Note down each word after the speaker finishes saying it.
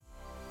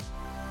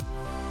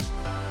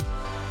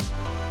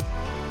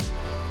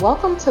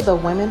Welcome to the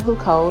Women Who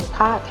Code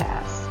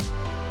podcast.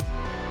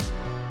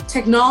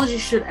 Technology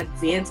should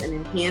advance and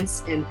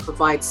enhance and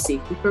provide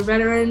safety for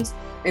veterans.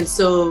 And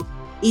so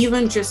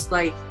even just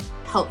like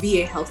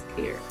VA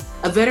healthcare,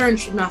 a veteran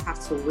should not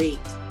have to wait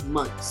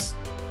months.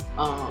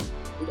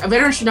 A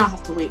veteran should not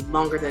have to wait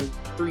longer than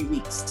 3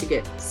 weeks to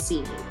get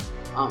seen,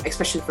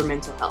 especially for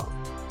mental health.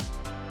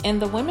 In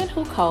the Women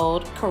Who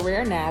Code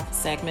Career Nav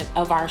segment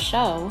of our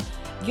show,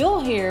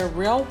 you'll hear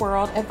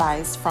real-world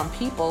advice from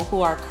people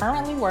who are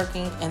currently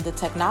working in the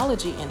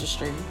technology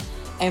industry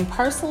and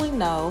personally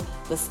know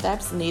the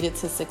steps needed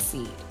to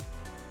succeed.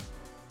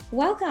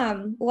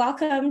 Welcome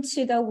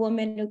to the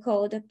Women Who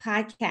Code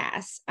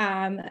podcast.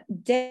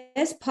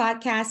 This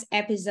podcast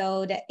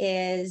episode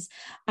is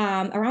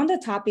around the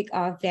topic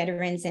of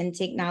veterans and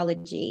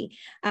technology.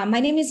 My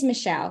name is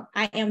Michelle.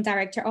 I am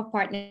Director of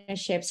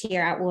Partnerships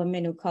here at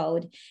Women Who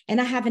Code, and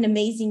I have an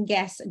amazing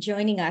guest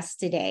joining us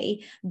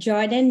today,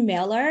 Jordan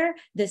Miller,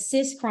 the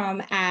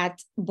SysCrom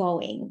at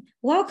Boeing.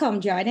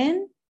 Welcome,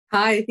 Jordan.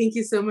 Hi, thank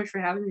you so much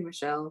for having me,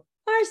 Michelle.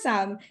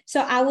 Awesome.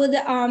 So I would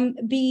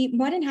be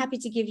more than happy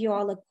to give you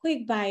all a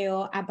quick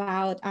bio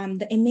about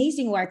the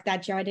amazing work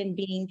that Jordan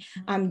being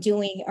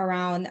doing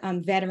around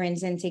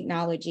veterans and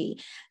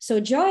technology. So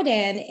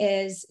Jordan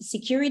is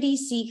security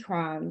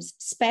SysCroms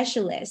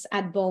specialist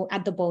at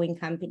the Boeing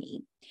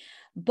company.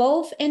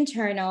 Both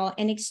internal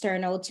and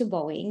external to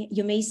Boeing,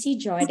 you may see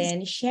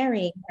Jordan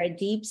sharing her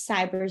deep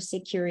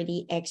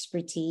cybersecurity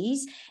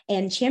expertise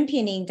and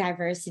championing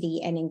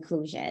diversity and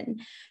inclusion.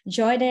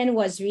 Jordan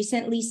was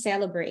recently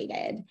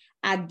celebrated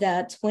at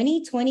the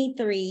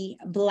 2023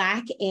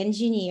 Black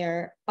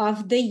Engineer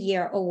of the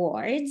Year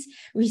Awards,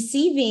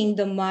 receiving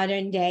the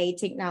Modern Day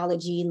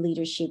Technology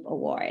Leadership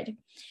Award.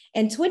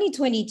 In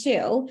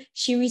 2022,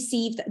 she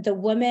received the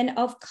Women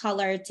of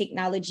Color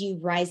Technology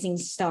Rising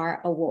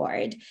Star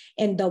Award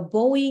and the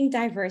Boeing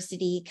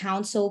Diversity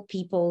Council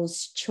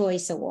People's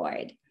Choice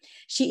Award.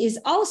 She is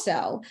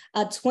also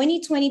a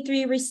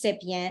 2023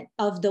 recipient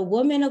of the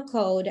Women of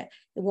Code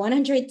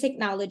 100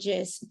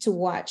 Technologists to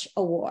Watch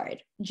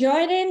Award.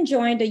 Jordan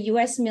joined the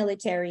U.S.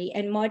 military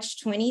in March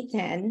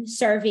 2010,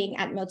 serving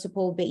at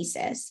multiple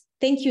bases.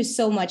 Thank you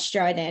so much,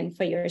 Jordan,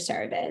 for your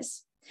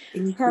service.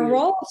 You're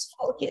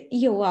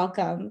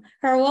welcome.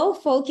 Her role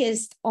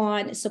focused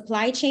on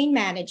supply chain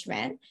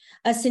management.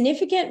 A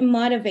significant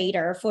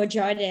motivator for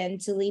Jordan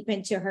to leap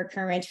into her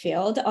current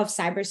field of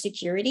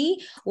cybersecurity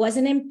was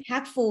an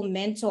impactful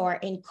mentor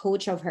and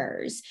coach of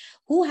hers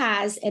who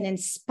has an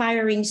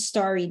inspiring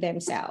story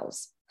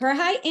themselves. Her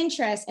high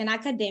interest in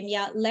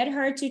academia led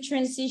her to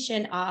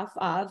transition off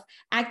of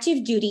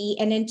active duty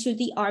and into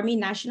the Army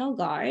National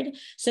Guard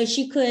so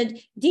she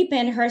could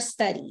deepen her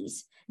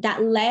studies.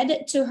 That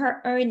led to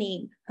her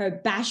earning her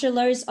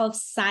Bachelor's of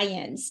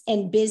Science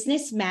in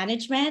Business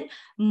Management,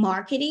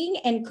 Marketing,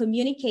 and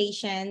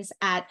Communications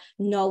at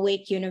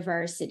Norwich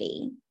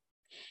University.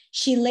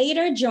 She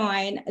later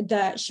joined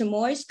the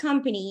Chemours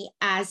Company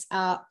as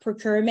a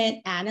procurement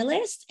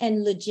analyst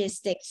and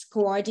logistics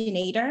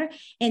coordinator,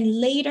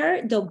 and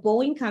later the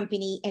Boeing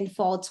Company in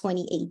fall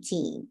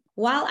 2018.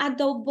 While at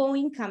the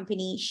Boeing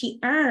Company, she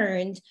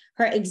earned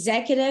her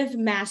Executive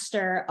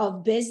Master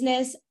of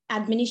Business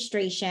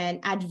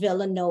Administration at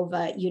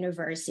Villanova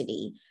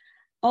University.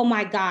 Oh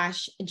my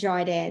gosh,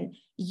 Jordan,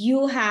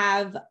 you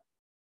have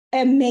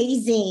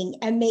amazing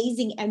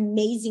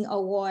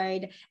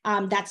award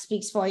that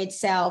speaks for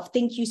itself.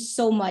 Thank you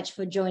so much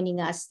for joining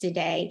us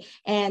today.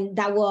 And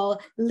that will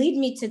lead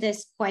me to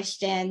this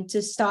question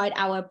to start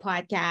our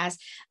podcast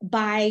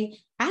by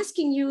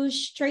asking you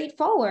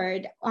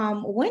straightforward.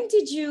 When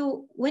did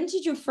you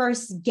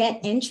first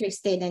get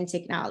interested in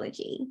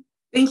technology?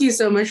 Thank you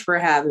so much for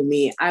having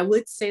me. I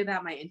would say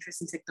that my interest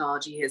in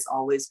technology has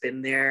always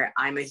been there.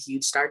 I'm a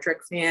huge Star Trek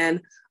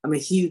fan. I'm a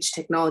huge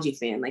technology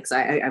fan. Like, so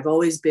I've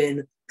always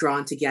been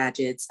drawn to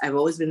gadgets. I've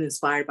always been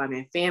inspired by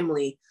my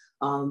family,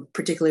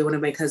 particularly one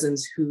of my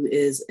cousins who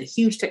is a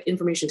huge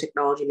information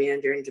technology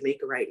manager in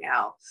Jamaica right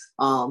now.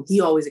 He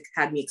always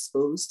had me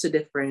exposed to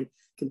different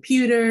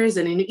computers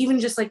and even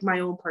just like my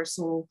own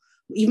personal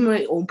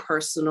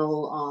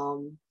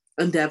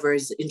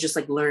endeavors and just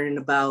like learning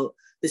about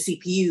the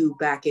CPU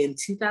back in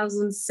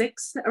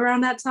 2006,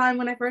 around that time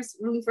when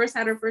we first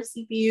had our first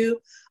CPU.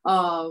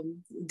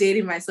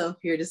 Dating myself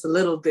here just a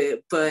little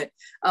bit, but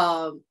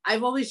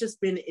I've always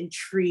just been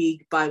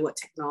intrigued by what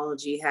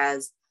technology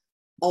has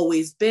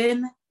always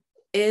been,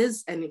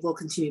 is, and it will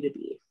continue to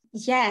be.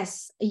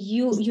 Yes,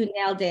 you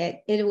nailed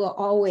it. It will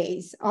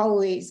always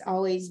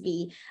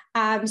be.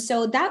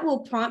 So that will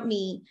prompt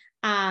me.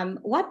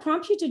 What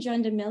prompted you to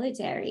join the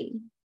military?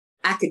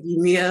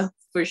 Academia,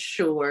 for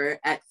sure.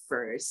 At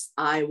first,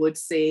 I would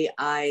say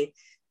I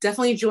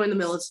definitely joined the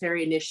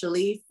military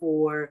initially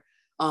for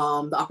the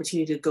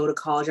opportunity to go to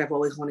college. I've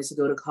always wanted to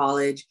go to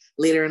college.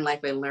 Later in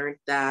life, I learned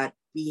that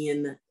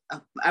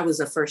I was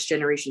a first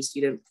generation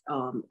student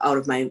out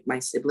of my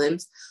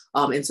siblings.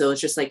 And so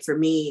it's just like, for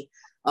me,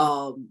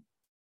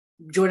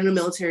 joining the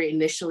military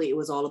initially, it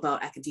was all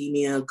about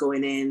academia,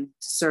 going in,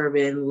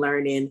 serving,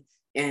 learning,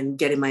 and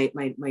getting my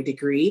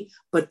degree.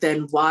 But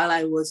then while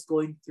I was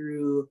going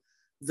through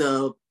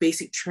the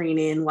basic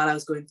training, while I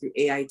was going through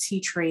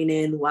AIT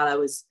training, while I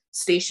was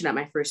stationed at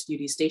my first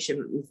duty station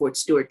in Fort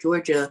Stewart,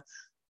 Georgia,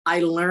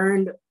 I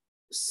learned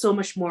so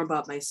much more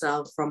about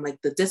myself, from like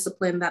the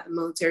discipline that the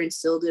military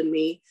instilled in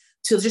me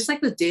to just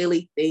like the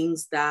daily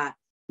things that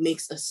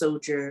makes a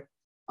soldier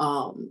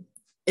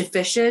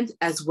efficient,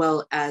 as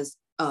well as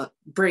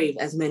brave,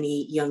 as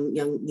many young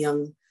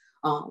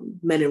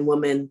men and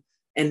women,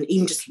 and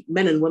even just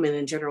men and women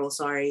in general,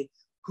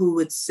 who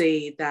would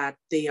say that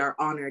they are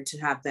honored to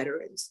have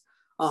veterans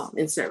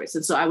in service.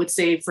 And so I would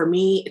say for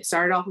me, it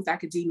started off with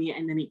academia,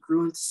 and then it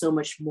grew into so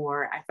much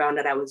more. I found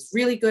that I was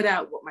really good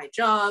at my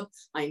job.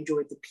 I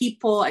enjoyed the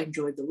people. I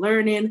enjoyed the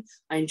learning.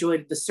 I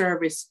enjoyed the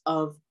service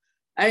of,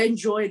 I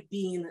enjoyed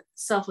being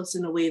selfless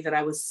in a way that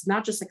I was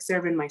not just like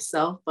serving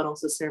myself, but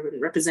also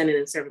representing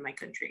and serving my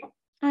country.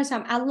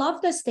 Awesome. I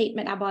love the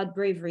statement about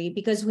bravery,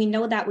 because we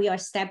know that we are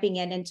stepping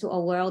into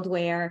a world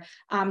where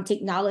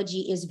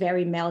technology is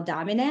very male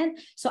dominant.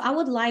 So I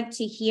would like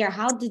to hear,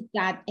 how did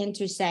that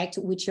intersect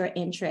with your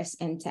interest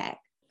in tech?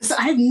 So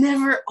I've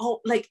never,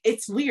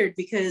 it's weird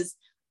because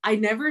I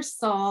never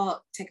saw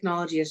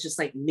technology as just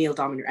like male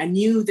dominant. I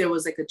knew there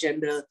was like a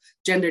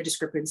gender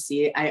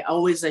discrepancy. I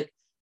always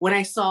when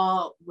I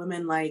saw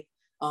women like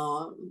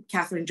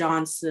Katherine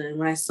Johnson,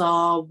 when I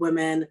saw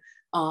women,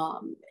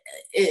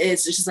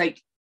 it's just like,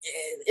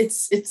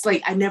 it's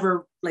like I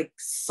never like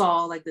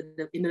saw like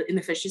the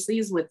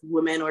inefficiencies with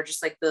women, or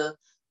just like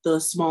the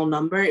small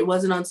number. It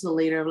wasn't until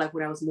later, like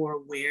when I was more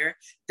aware,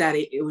 that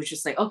it was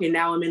just like, okay,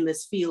 now I'm in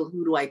this field,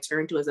 who do I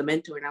turn to as a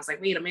mentor? And I was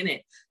like, wait a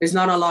minute, there's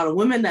not a lot of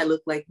women that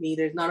look like me.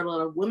 There's not a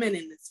lot of women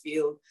in this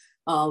field.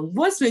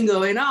 What's been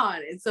going on?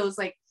 And so it's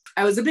like,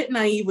 I was a bit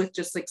naive with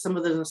just like some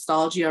of the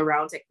nostalgia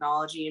around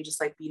technology and just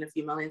like being a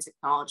female in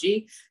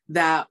technology,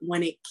 that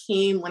when I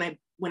came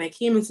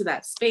into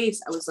that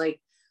space, I was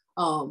like,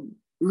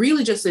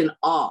 really just in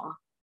awe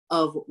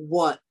of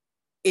what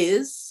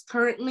is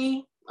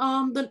currently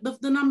the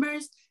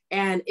numbers.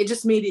 And it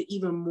just made it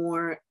even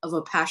more of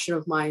a passion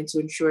of mine to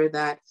ensure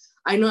that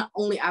I not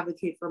only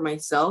advocate for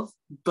myself,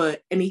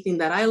 but anything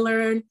that I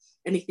learn,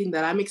 anything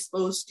that I'm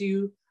exposed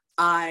to,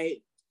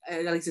 I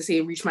like to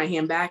say, reach my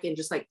hand back and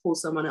just like pull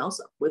someone else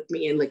up with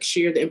me and like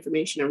share the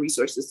information and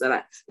resources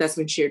that's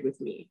been shared with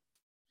me.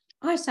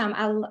 Awesome.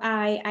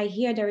 I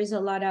hear there is a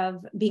lot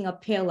of being a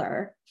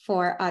pillar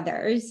for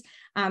others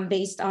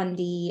based on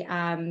the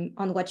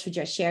on what you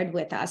just shared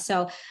with us.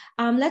 So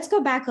let's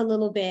go back a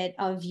little bit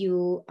of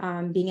you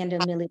being in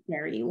the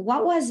military.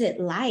 What was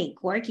it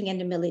like working in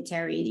the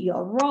military?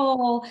 Your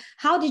role?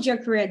 How did your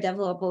career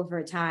develop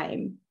over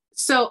time?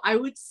 So I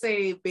would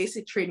say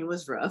basic training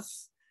was rough.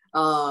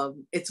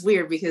 It's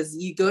weird because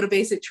you go to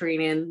basic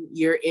training,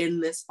 you're in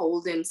this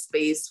hold-in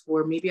space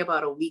for maybe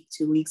about a week,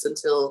 2 weeks,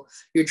 until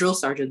your drill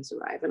sergeants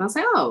arrive. And I was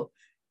like, oh,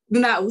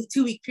 in that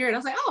 2 week period, I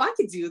was like, oh, I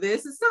could do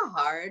this. It's not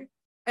hard.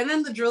 And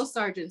then the drill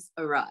sergeants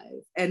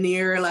arrive, and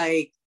you're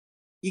like,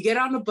 you get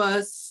on the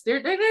bus.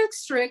 They're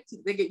strict.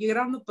 You get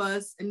on the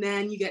bus, and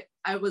then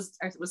I was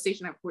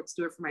stationed at Fort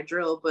Stewart for my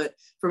drill, but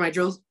for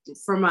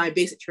my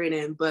basic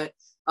training. But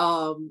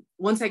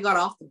once I got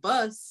off the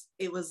bus,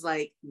 it was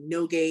like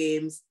no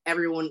games.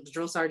 The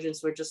drill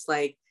sergeants were just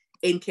like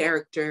in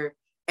character,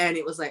 and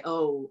it was like,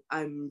 oh,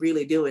 I'm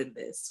really doing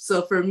this.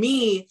 So for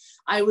me,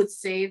 I would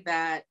say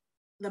that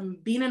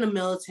being in the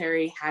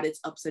military had its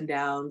ups and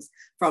downs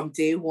from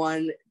day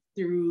one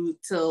through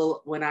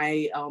till when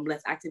I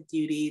left active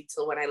duty,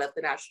 till when I left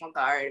the National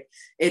Guard.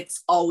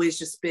 It's always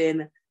just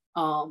been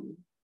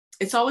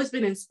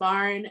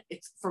inspiring.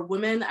 It's for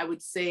women. I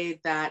would say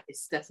that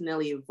it's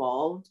definitely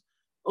evolved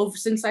over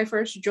since I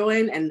first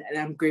joined, and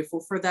I'm grateful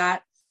for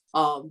that.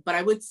 But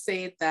I would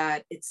say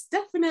that it's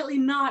definitely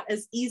not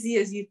as easy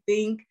as you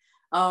think.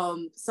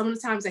 Some of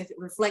the times I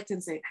reflect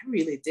and say, I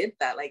really did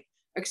that. Like,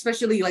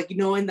 especially like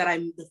knowing that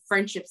the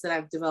friendships that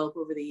I've developed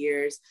over the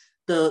years,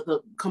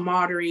 the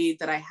camaraderie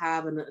that I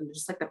have, and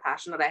just like the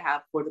passion that I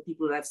have for the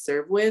people that I've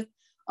served with.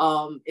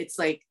 It's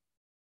like,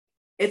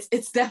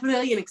 it's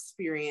definitely an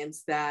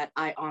experience that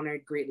I honor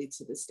greatly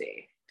to this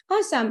day.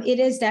 Awesome. It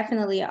is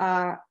definitely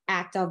an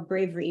act of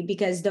bravery,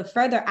 because the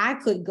further I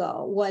could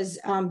go was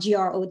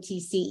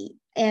GROTC.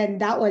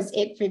 And that was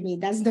it for me.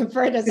 That's the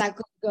furthest I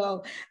could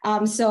go.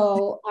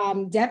 So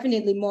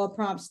definitely more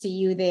prompts to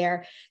you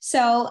there.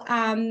 So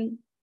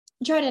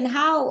Jordan,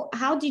 how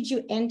did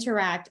you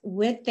interact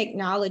with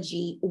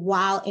technology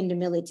while in the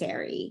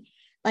military?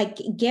 Like,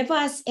 give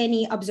us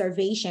any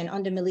observation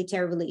on the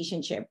military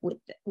relationship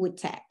with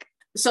tech.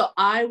 So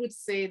I would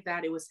say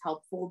that it was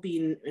helpful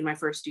being in my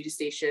first duty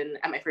station,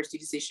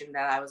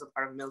 that I was a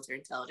part of a military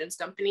intelligence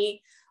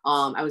company.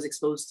 I was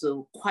exposed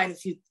to quite a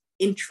few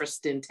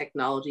interesting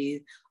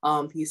technology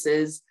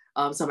pieces,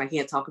 some I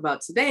can't talk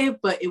about today,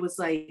 but it was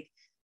like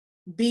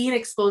being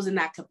exposed in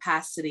that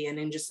capacity, and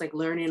then just like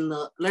learning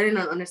and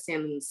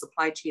understanding the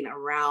supply chain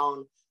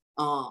around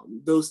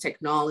those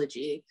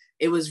technology.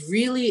 It was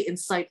really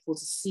insightful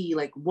to see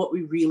like what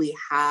we really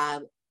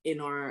have in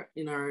our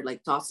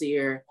like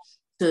dossier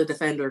to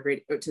defend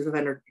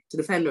to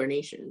defend our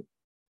nation.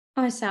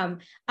 Awesome.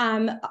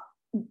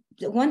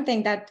 One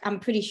thing that I'm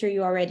pretty sure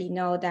you already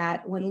know,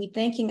 that when we're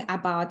thinking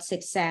about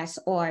success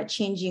or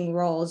changing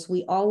roles,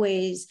 we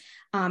always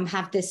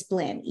have this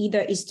plan. Either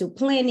is to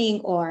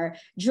planning or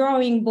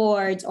drawing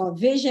boards or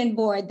vision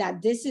board,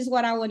 that this is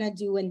what I want to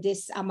do in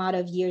this amount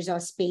of years or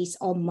space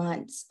or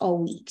months or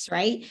weeks,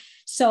 right?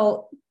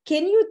 So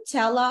can you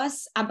tell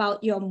us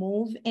about your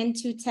move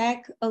into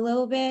tech a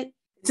little bit?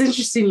 It's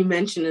interesting you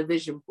mentioned a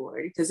vision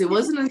board, because it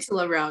wasn't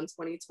until around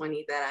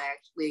 2020 that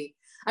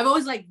I've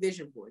always liked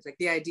vision boards, like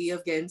the idea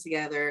of getting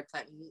together,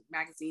 cutting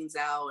magazines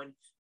out and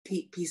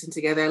piecing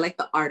together. I like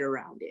the art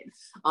around it.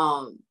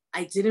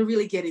 I didn't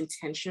really get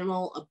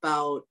intentional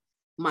about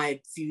my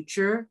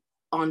future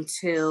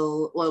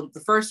until, well, the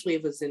first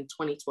wave was in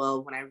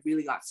 2012 when I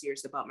really got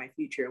serious about my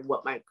future and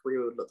what my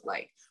career would look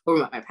like, or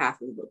what my path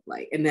would look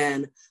like. And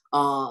then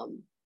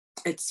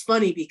it's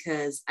funny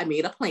because I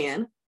made a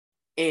plan,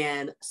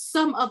 and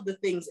some of the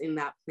things in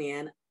that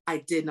plan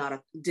I did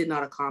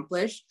not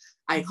accomplish.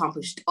 I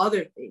accomplished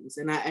other things,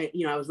 and I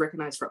was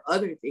recognized for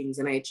other things,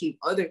 and I achieved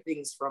other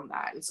things from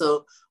that. And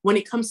so when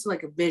it comes to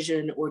like a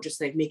vision or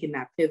just like making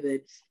that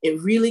pivot,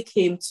 it really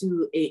came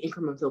to a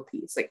incremental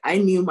piece. Like I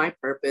knew my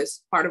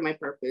purpose. Part of my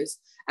purpose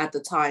at the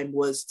time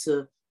was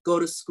to go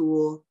to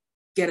school,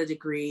 get a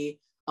degree,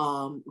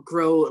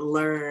 grow,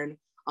 learn,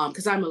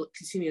 because I'm a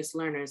continuous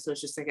learner. So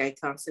it's just like I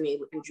constantly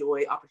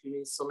enjoy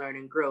opportunities to learn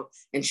and grow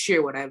and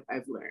share what I've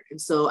learned. And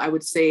so I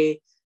would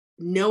say,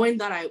 knowing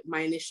that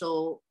my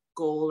initial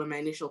goal and my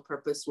initial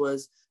purpose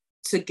was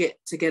to go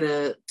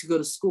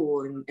to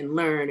school and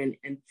learn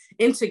and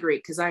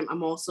integrate, because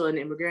I'm also an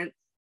immigrant.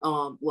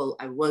 Well,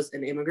 I was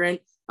an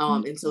immigrant.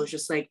 And so it's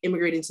just like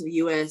immigrating to the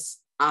US.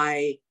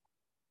 I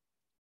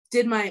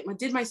did my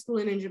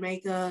schooling in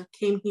Jamaica,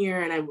 came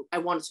here, and I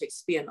wanted to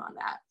expand on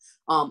that.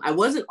 I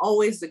wasn't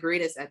always the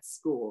greatest at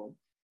school,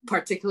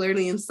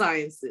 particularly in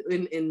science,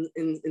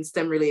 in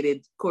STEM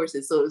related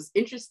courses. So it was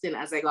interesting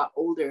as I got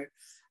older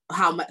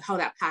how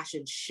that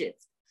passion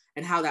shifted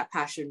and how that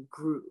passion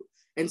grew.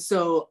 And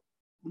so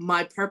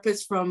my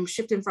purpose from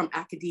shifting from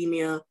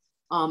academia,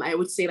 I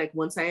would say, like,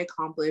 once I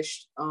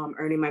accomplished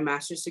earning my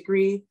master's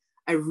degree,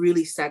 I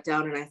really sat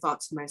down and I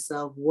thought to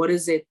myself, what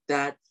is it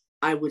that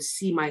I would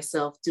see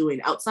myself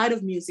doing outside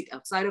of music,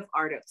 outside of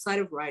art, outside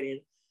of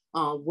writing?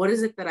 What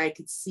is it that I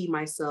could see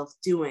myself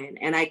doing?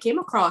 And I came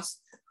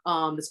across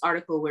this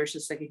article where it's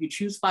just like, if you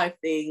choose 5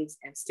 things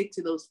and stick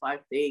to those 5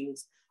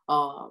 things,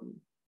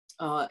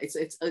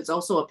 it's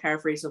also a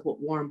paraphrase of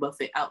what Warren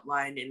Buffett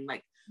outlined in,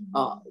 like,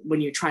 when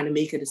you're trying to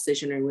make a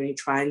decision or when you're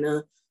trying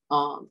to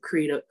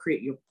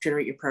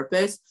generate your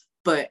purpose.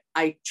 But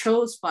I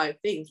chose 5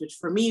 things, which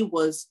for me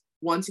was,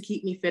 one, to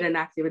keep me fit and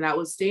active, and that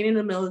was staying in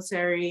the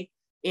military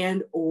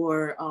and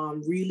or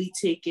really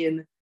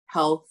taking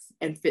health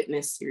and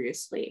fitness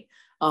seriously.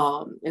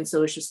 And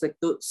so it's just like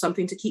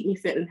something to keep me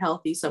fit and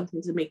healthy,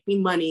 something to make me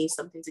money,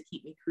 something to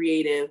keep me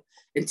creative,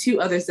 and 2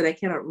 others that I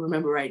cannot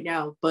remember right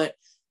now. But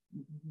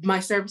my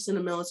service in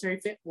the military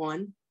fit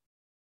 1,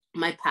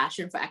 my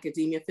passion for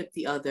academia fit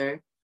the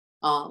other,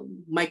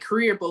 my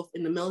career both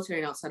in the military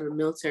and outside of the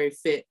military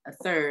fit a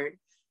 3rd.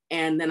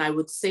 And then I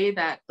would say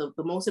that the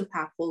most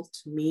impactful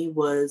to me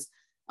was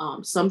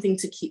something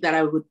to keep that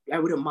I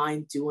wouldn't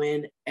mind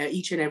doing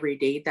each and every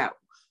day, that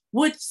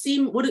wouldn't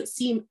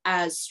seem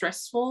as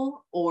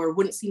stressful or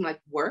wouldn't seem like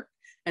work.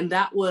 And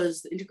that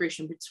was the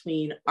integration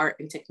between art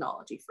and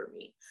technology for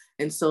me.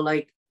 And so,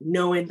 like,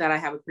 knowing that I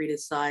have a creative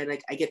side,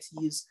 like I get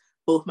to use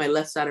both my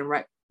left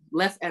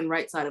and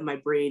right side of my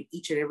brain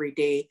each and every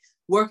day,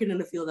 working in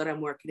the field that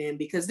I'm working in,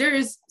 because there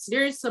is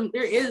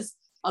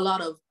a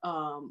lot of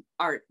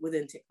art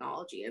within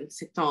technology and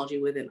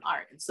technology within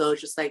art. And so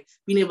it's just like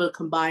being able to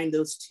combine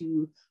those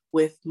 2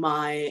 with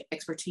my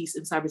expertise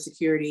in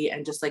cybersecurity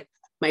and just like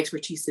my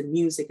expertise in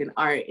music and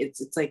art.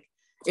 It's like,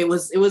 it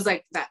was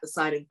like that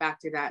deciding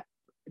factor that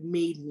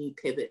made me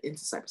pivot into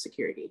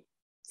cybersecurity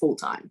full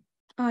time.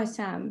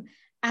 Awesome.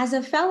 As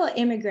a fellow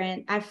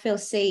immigrant, I feel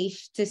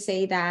safe to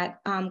say that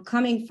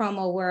coming from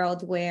a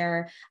world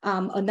where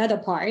another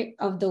part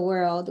of the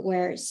world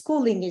where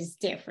schooling is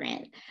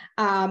different,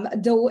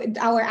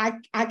 our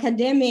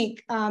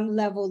academic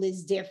level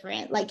is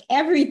different. Like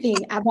everything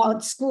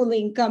about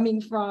schooling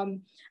coming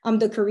from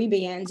the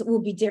Caribbeans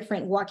will be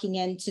different walking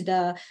into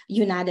the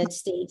United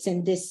States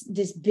and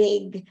this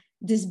big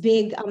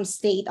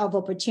state of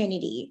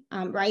opportunity,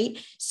 right?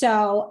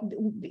 So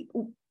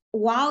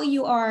while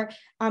you are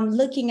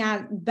looking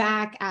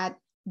back at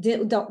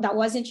that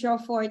wasn't your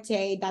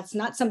forte, that's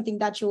not something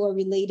that you were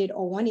related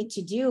or wanted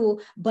to do,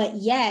 but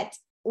yet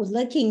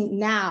looking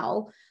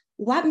now,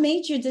 what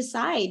made you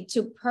decide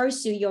to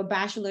pursue your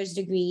bachelor's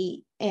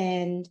degree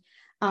in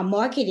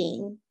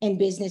marketing and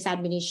business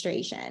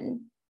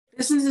administration?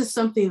 Business is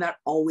something that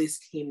always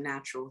came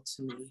natural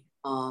to me.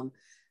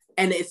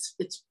 And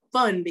it's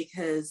fun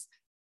because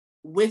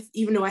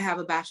even though I have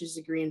a bachelor's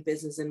degree in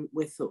business and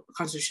with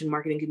concentration in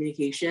marketing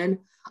communication,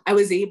 I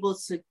was able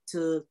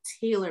to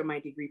tailor my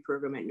degree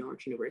program at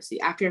Newark University.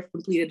 After I've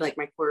completed like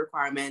my core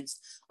requirements,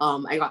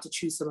 I got to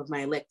choose some of my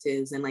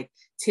electives and like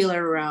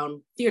tailor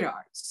around theater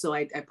arts. So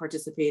I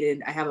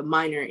participated, I have a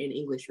minor in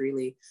English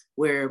really,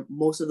 where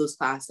most of those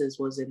classes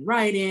was in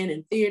writing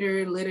and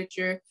theater,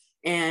 literature.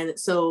 And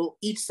so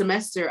each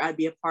semester I'd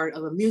be a part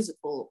of a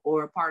musical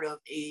or a part of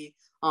a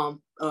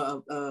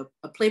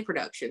play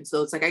production.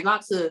 So it's like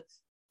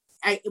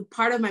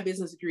part of my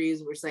business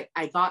degrees was like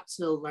I got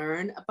to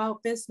learn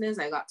about business,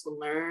 I got to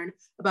learn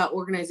about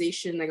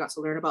organization, I got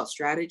to learn about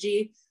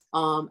strategy,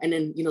 and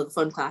then the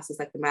fun classes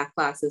like the math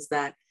classes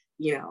that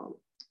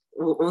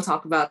we'll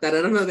talk about that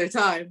at another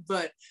time.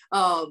 But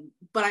I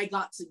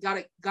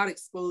got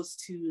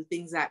exposed to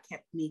things that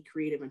kept me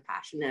creative and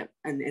passionate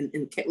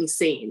and kept me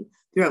sane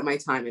throughout my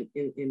time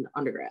in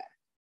undergrad.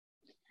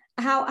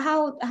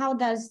 How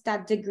does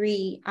that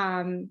degree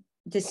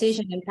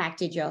decision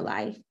impacted your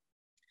life?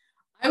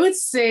 I would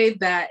say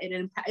that it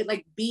impacted,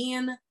 like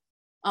being,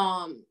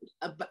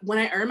 when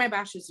I earned my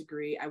bachelor's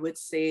degree, I would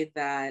say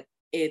that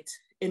it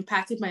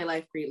impacted my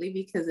life greatly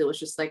because it was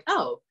just like,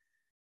 oh,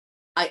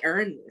 I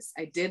earned this,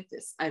 I did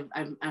this,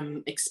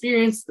 I'm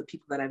experienced the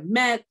people that I've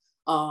met,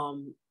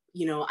 I'm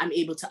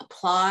able to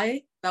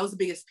apply. That was the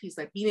biggest piece,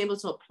 like being able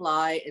to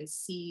apply and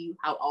see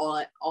how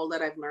all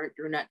that I've learned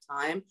during that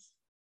time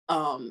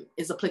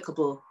is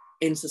applicable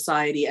in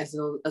society as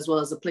well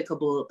as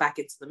applicable back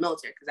into the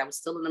military, because I was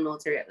still in the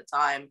military at the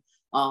time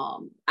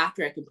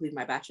after I completed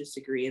my bachelor's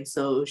degree. And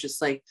so it was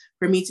just like,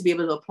 for me to be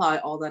able to apply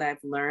all that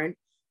I've learned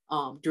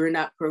during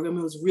that program,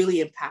 it was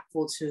really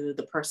impactful to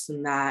the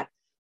person that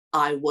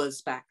I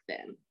was back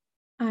then.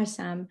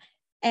 Awesome.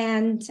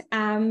 And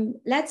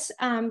let's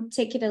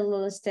take it a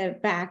little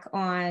step back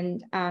on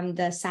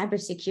the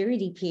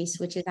cybersecurity piece,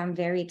 which is I'm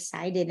very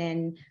excited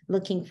and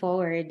looking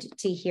forward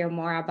to hear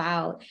more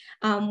about.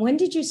 When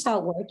did you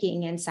start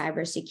working in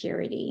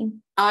cybersecurity?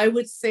 I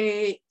would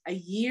say a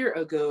year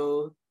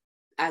ago,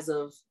 as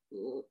of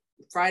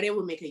Friday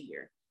would make a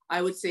year.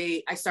 I would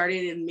say I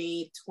started in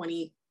May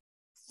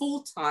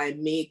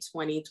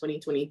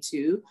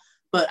 2022,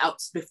 but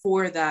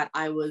before that,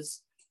 I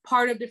was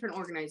part of different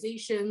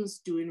organizations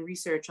doing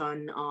research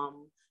on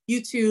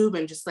YouTube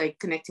and just like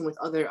connecting with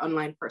other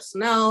online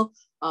personnel,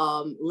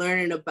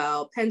 learning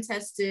about pen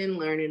testing,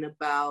 learning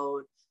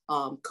about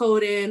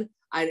coding.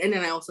 And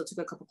then I also took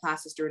a couple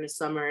classes during the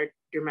summer,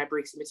 during my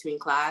breaks in between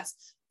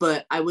class.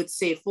 But I would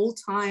say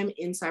full-time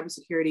in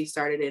cybersecurity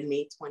started in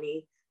May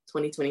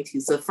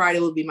 2022. So Friday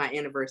will be my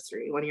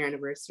anniversary, 1 year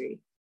anniversary,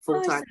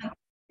 full-time. Awesome.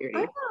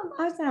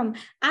 Awesome.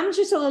 I'm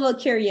just a little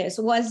curious.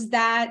 Was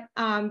that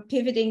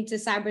pivoting to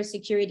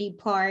cybersecurity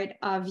part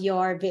of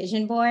your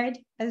vision board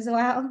as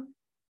well?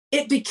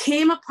 It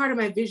became a part of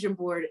my vision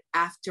board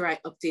after I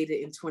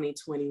updated in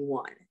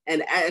 2021.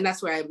 And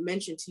that's where I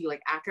mentioned to you,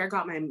 like after I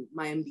got my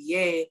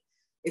MBA,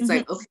 it's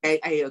like, okay,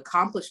 I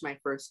accomplished my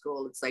first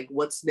goal. It's like,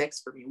 what's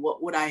next for me?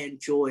 What would I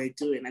enjoy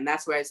doing? And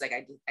that's where it's like,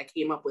 I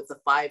came up with the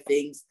 5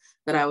 things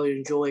that I would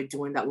enjoy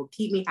doing that would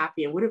keep me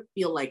happy and wouldn't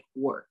feel like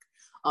work.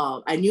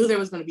 I knew there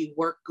was going to be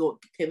work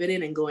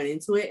pivoting and going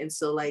into it. And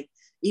so like,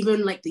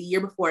 even like the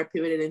year before I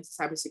pivoted into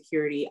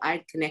cybersecurity,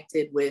 I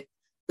connected with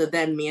the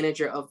then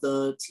manager of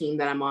the team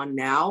that I'm on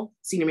now,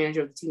 senior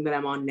manager of the team that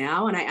I'm on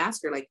now. And I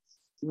asked her like,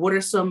 what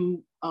are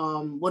some,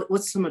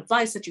 what's some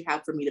advice that you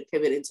have for me to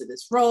pivot into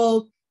this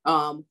role?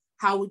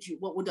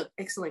 What would an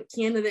excellent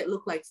candidate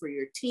look like for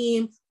your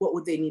team? What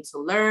would they need to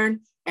learn?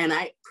 And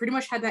I pretty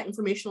much had that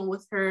information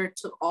with her,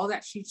 took all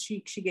that she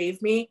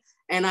gave me,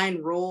 and I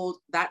enrolled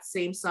that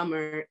same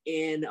summer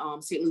in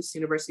St. Lucie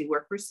University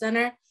Workforce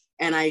Center.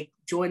 And I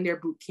joined their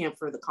boot camp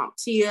for the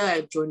CompTIA.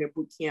 I joined their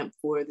boot camp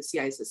for the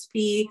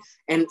CISSP.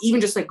 And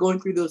even just like going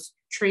through those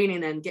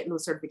training and getting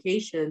those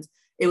certifications,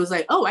 it was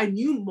like, oh, I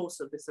knew most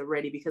of this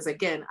already because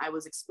again, I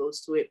was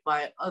exposed to it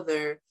by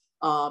other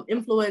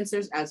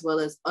influencers as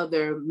well as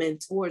other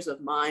mentors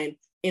of mine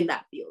in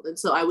that field. And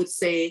so I would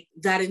say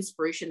that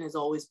inspiration has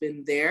always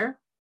been there.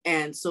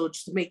 And so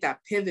to make that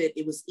pivot,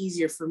 it was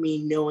easier for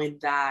me knowing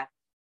that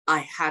I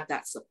had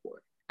that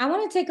support. I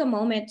want to take a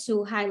moment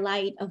to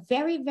highlight a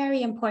very,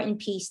 very important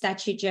piece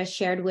that you just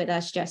shared with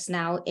us just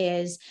now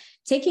is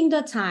taking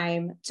the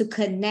time to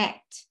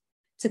connect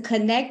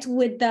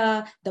with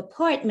the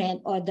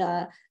department or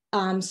the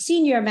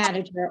senior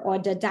manager or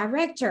the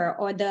director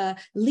or the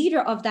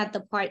leader of that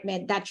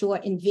department that you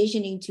are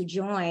envisioning to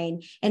join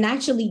and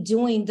actually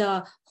doing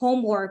the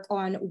homework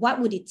on what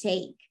would it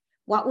take?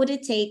 What would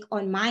it take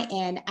on my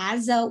end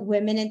as a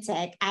woman in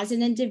tech, as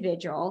an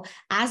individual,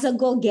 as a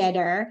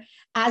go-getter,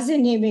 as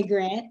an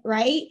immigrant,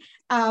 right?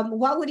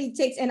 What would it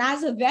take? And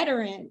as a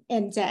veteran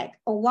in tech,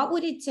 or what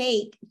would it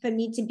take for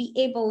me to be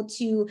able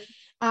to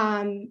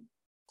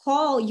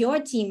call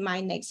your team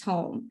my next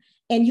home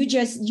And you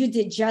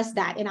did just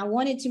that. And I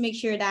wanted to make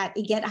sure that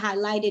it get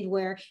highlighted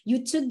where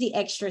you took the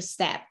extra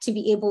step to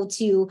be able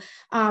to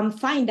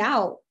find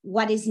out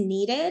what is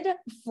needed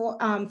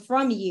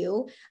from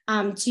you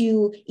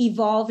to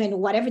evolve in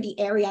whatever the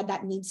area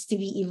that needs to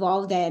be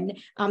evolved in,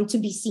 to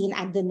be seen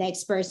as the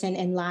next person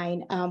in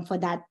line for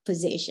that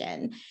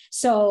position.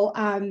 So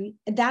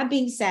that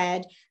being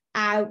said,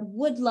 I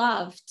would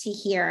love to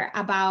hear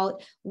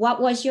about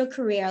what was your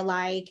career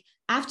like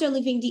after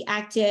leaving the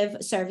active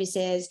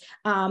services,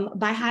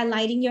 by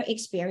highlighting your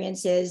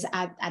experiences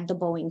at the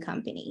Boeing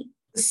company.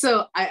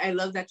 So I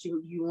love that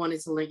you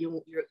wanted to learn,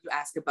 you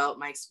asked about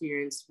my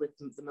experience with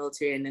the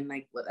military and then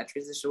like what that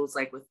transition was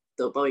like with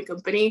the Boeing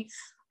company.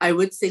 I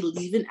would say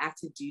leaving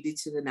active duty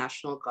to the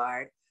National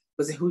Guard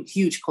was a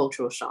huge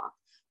cultural shock.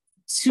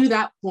 To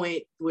that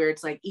point where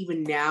it's like,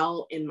 even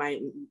now in my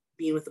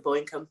being with the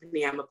Boeing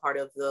company, I'm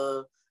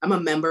a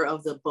member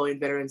of the Boeing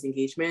Veterans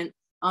Engagement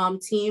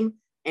team.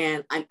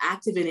 And I'm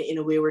active in it in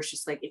a way where it's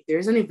just like, if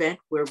there's an event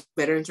where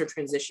veterans are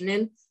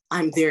transitioning,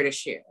 I'm there to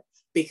share,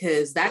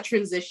 because that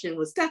transition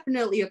was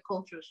definitely a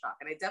cultural shock.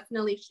 And I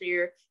definitely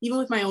share, even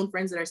with my own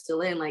friends that are still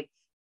in, like,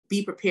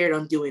 be prepared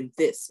on doing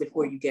this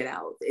before you get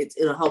out.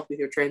 It'll help with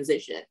your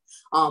transition.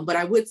 But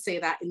I would say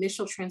that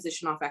initial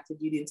transition off active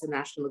duty into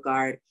National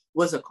Guard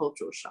was a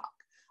cultural shock.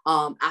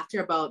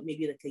 After about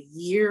maybe like a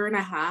year and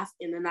a half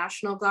in the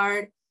National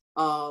Guard,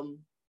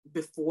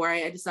 before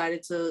I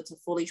decided to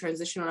fully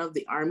transition out of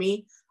the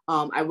Army,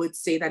 I would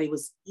say that it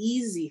was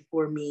easy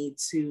for me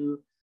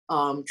to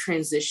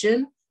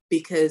transition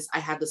because I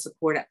had the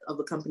support of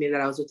the company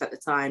that I was with at the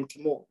time,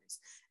 Chemours.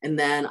 And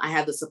then I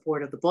had the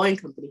support of the Boeing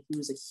company, who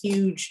was a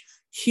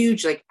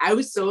huge, like, I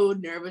was so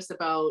nervous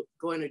about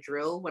going to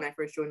drill when I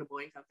first joined the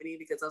Boeing company,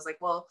 because I was like,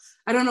 well,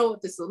 I don't know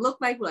what this will look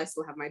like. Will I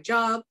still have my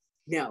job?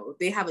 No,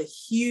 they have a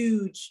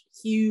huge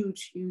team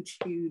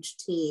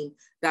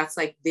that's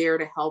like there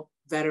to help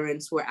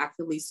veterans who are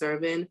actively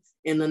serving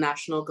in the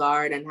National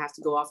Guard and have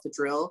to go off to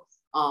drill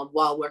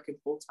while working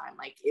full time.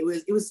 Like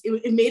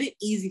it made it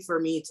easy for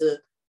me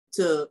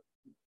to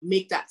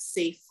make that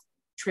safe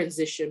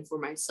transition for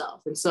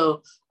myself. And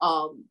so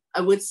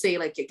I would say,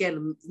 like, again,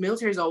 the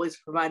military has always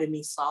provided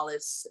me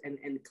solace and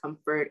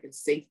comfort and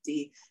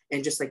safety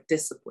and just like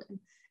discipline.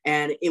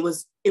 And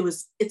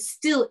it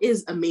still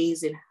is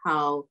amazing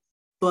how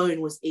Boeing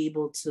was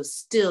able to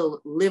still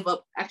live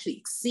up, actually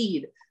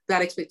exceed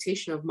that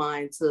expectation of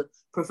mine to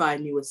provide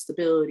me with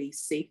stability,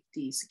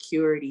 safety,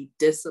 security,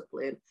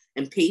 discipline,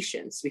 and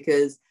patience.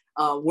 Because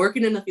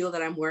working in the field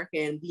that I'm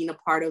working, being a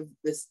part of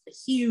this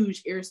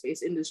huge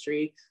aerospace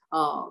industry,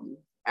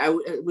 I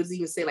would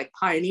even say like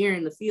pioneer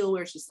in the field,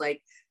 where it's just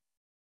like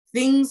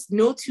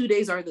no 2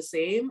 days are the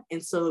same.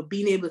 And so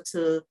being able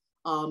to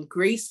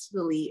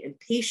gracefully and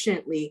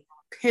patiently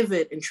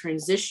pivot and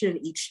transition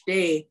each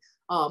day,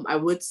 I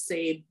would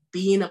say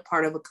being a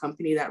part of a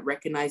company that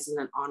recognizes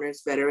and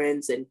honors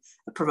veterans and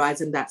provides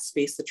them that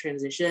space to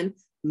transition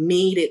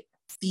made it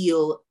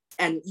feel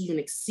and even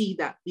exceed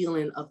that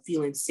feeling of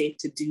feeling safe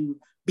to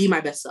be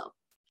my best self.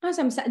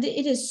 Awesome.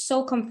 It is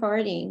so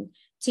comforting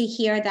to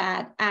hear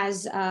that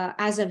as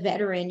a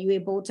veteran, you're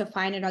able to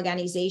find an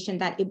organization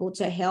that's able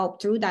to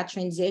help through that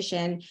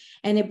transition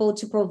and able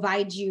to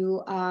provide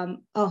you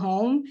a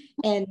home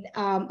and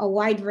a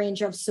wide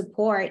range of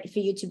support for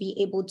you to be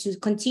able to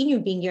continue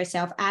being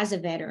yourself as a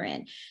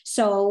veteran.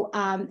 So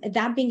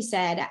that being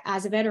said,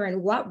 as a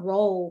veteran, what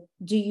role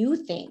do you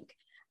think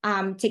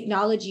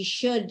technology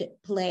should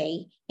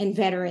play in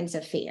veterans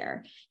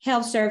affairs,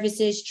 health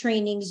services,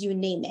 trainings, you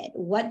name it?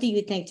 What do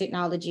you think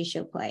technology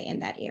should play in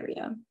that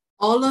area?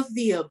 All of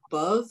the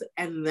above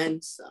and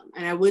then some.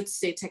 And I would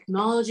say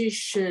technology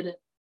is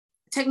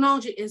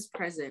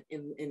present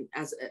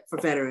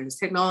for veterans.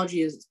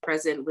 Technology is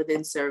present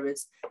within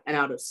service and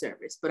out of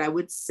service. But I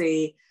would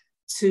say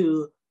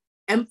to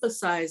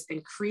emphasize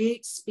and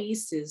create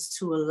spaces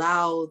to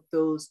allow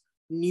those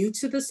new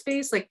to the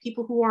space, like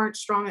people who aren't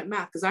strong at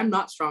math, because I'm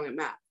not strong at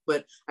math,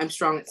 but I'm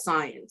strong at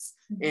science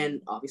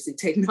and obviously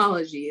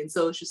technology. And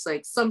so it's just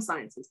like some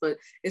sciences, but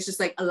it's just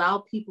like allow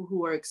people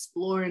who are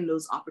exploring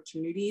those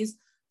opportunities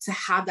to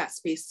have that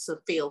space to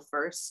fail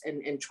first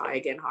and try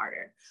again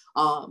harder.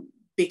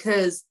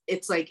 Because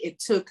it's like, it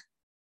took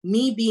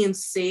me being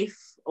safe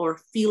or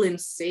feeling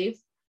safe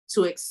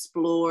to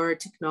explore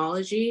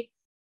technology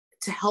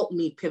to help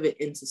me pivot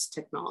into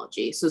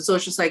technology. So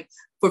it's just like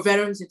for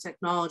veterans and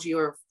technology,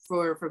 or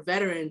for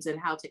veterans and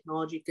how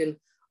technology can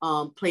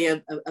play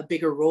a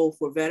bigger role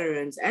for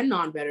veterans and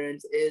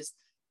non-veterans, is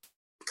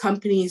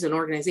companies and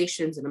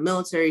organizations and the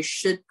military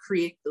should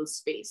create those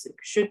space and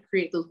should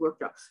create those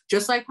workshops.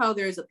 Just like how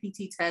there's a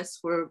PT test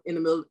for in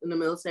the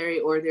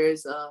military, or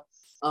there's a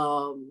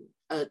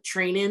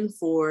training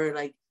for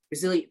like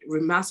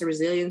master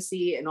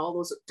resiliency and all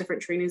those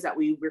different trainings that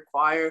we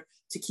require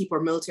to keep our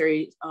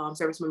military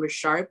service members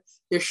sharp.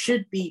 There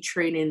should be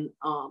training,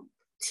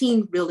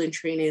 team building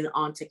training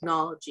on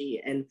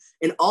technology and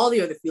all the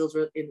other fields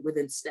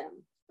within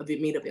STEM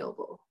made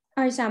available.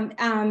 Awesome.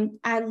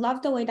 I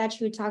love the way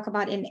that you talk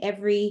about in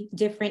every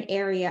different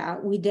area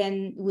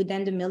within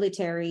the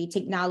military,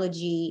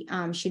 technology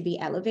should be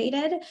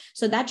elevated.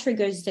 So that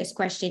triggers this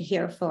question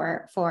here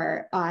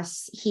for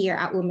us here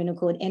at Women Who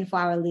Code and for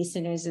our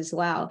listeners as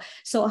well.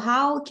 So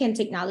how can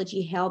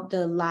technology help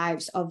the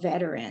lives of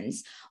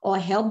veterans or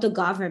help the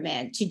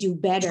government to do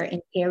better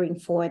in caring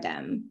for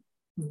them?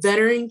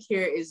 Veteran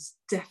care is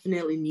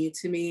definitely new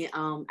to me.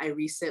 I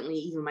recently,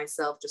 even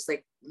myself, just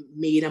like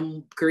made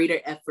a greater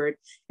effort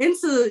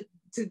to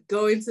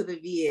go into the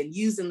VA and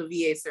using the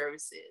VA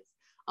services,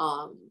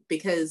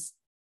 because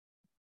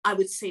I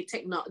would say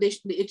technology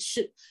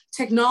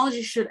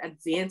should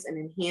advance and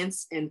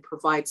enhance and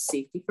provide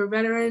safety for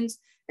veterans.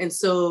 And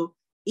so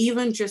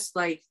even just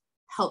like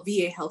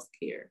VA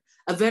healthcare,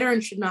 a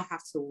veteran should not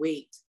have to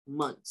wait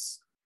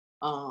months.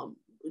 A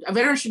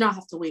veteran should not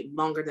have to wait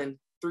longer than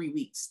 3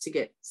 weeks to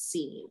get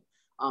seen,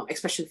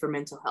 especially for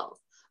mental health.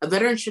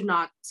 It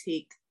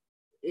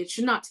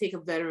should not take a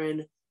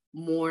veteran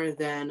more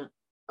than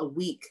a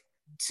week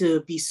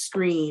to be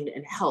screened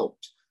and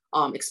helped,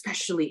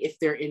 especially if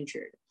they're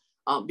injured,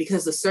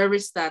 because the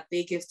service that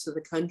they give to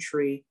the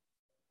country,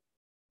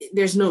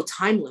 there's no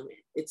time limit.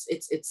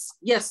 It's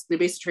yes, the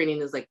basic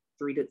training is like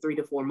 3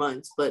 to 4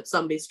 months, but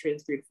some basic training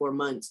is 3 to 4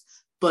 months.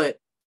 But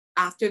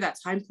after that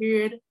time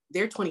period,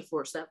 they're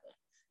 24/7.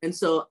 And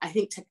so I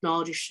think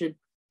technology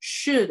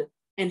should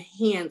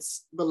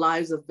enhance the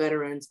lives of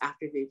veterans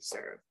after they've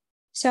served.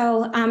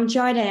 So,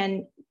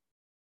 Jordan,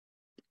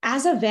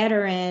 as a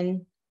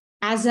veteran,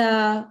 as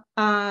a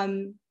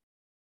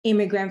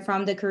immigrant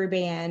from the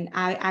Caribbean,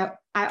 I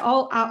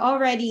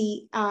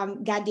already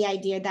got the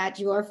idea that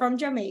you are from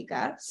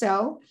Jamaica.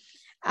 So,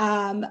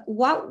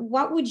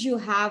 what would you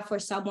have for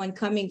someone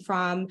coming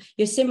from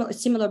your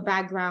similar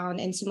background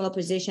and similar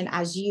position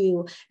as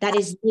you that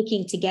is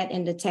looking to get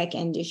in the tech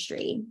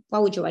industry?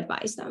 What would you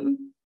advise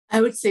them? I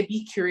would say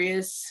be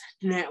curious,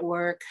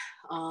 network.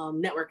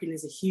 Networking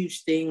is a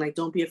huge thing. Like,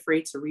 don't be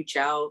afraid to reach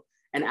out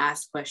and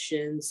ask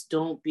questions.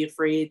 Don't be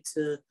afraid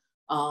to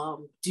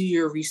do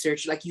your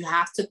research. Like, you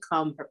have to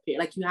come prepared.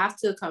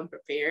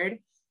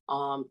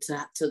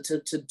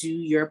 To do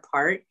your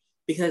part,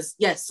 because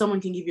yes,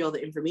 someone can give you all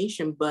the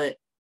information, but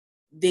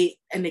they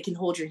can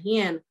hold your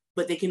hand,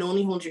 but they can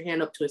only hold your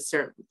hand up to a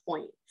certain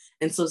point.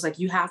 And so it's like,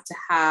 you have to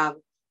have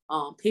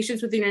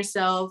patience within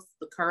yourself,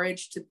 the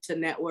courage to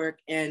network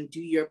and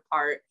do your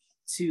part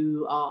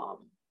to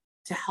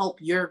help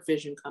your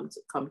vision come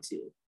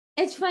to.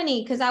 It's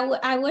funny because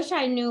I wish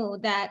I knew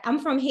that I'm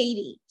from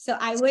Haiti. So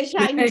I wish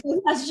I knew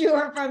that you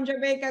were from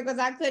Jamaica, because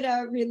I could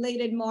have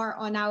related more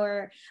on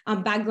our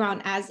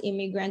background as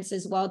immigrants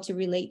as well to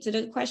relate to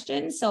the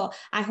question. So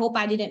I hope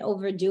I didn't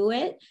overdo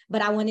it,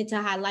 but I wanted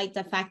to highlight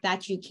the fact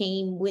that you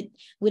came with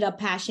a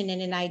passion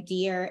and an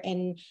idea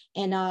and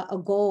a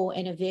goal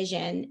and a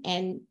vision,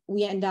 and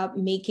we end up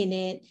making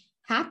it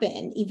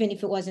happen, even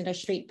if it wasn't a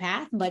straight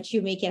path, but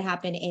you make it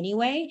happen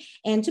anyway.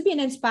 And to be an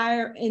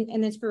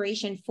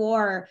inspiration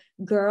for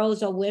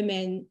girls or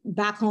women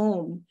back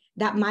home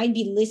that might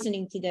be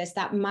listening to this,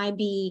 that might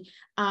be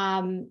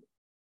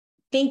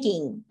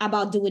thinking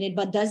about doing it,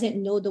 but doesn't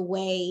know the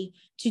way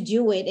to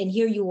do it. And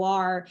here you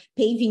are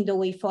paving the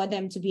way for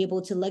them to be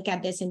able to look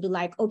at this and be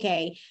like,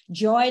 okay,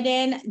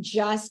 Jordan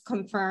just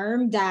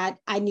confirmed that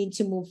I need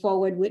to move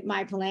forward with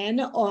my plan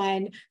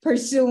on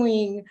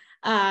pursuing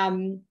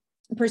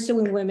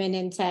women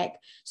in tech.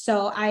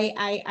 So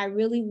I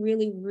really,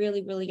 really,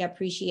 really, really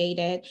appreciate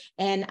it.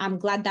 And I'm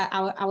glad that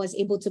I was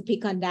able to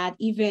pick on that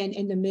even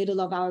in the middle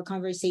of our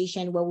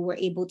conversation, where we were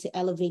able to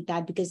elevate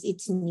that, because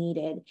it's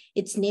needed.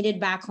 It's needed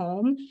back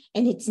home,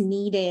 and it's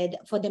needed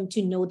for them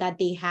to know that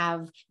they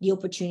have the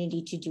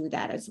opportunity to do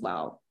that as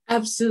well.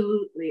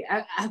 Absolutely.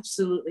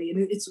 Absolutely.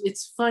 And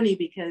it's funny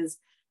because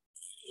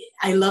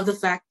I love the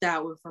fact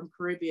that we're from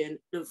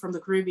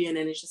the Caribbean,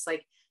 and it's just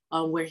like,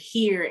 we're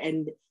here,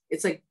 and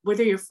it's like,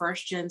 whether you're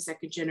first gen,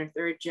 second gen, or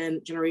third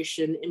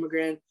generation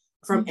immigrant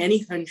from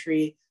any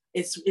country,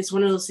 it's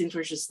one of those things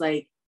where it's just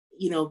like,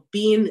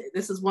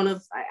 this is one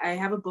of, I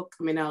have a book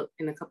coming out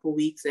in a couple of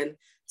weeks, and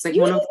it's like,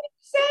 you didn't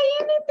say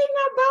anything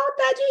about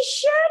that. You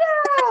should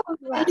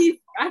have.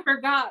 I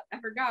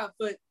forgot,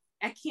 but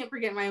I can't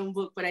forget my own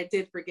book, but I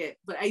did forget.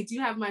 But I do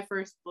have my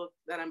first book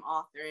that I'm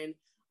authoring.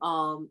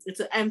 It's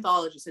an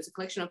anthology, so it's a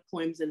collection of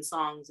poems and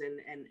songs and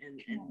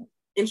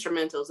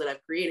instrumentals that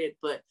I've created.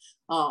 But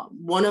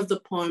one of the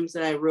poems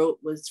that I wrote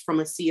was From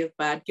a Sea of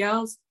Bad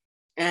Gals,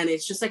 and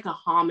it's just like a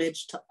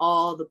homage to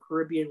all the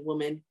Caribbean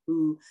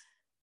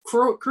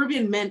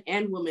men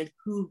and women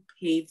who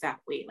paved that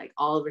way, like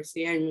Oliver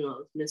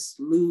Samuels, Miss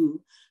Lou,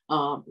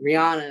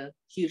 Rihanna,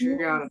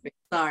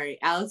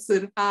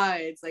 Allison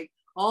Hydes, like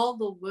all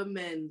the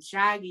women,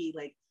 Shaggy,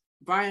 like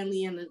Brian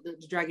Lee and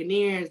the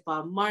Dragonaires,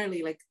 Bob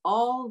Marley, like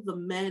all the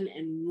men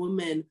and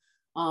women,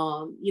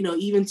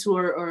 even to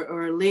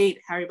our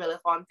late Harry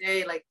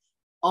Belafonte, like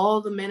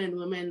all the men and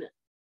women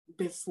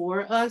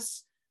before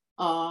us,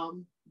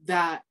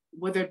 that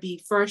whether it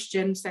be first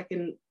gen,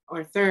 second,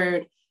 or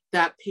third,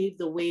 that paved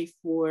the way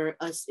for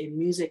us in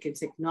music and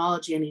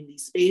technology and in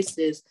these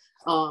spaces.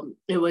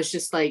 It was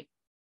just like,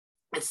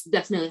 it's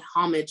definitely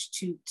homage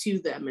to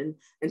them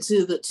and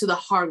to the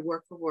hard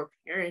work of our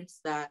parents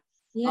that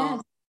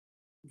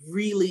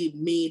really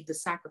made the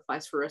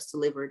sacrifice for us to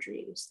live our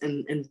dreams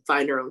and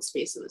find our own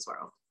space in this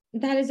world.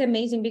 That is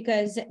amazing,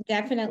 because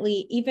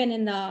definitely even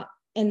in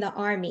the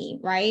army,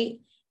 right?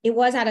 It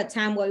was at a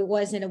time where it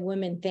wasn't a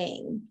women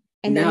thing.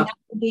 And then now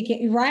it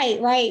became,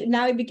 right.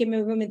 Now it became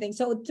a women thing.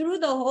 So through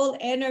the whole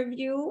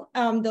interview,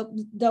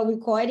 the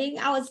recording,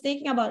 I was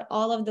thinking about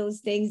all of those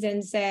things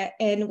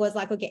and was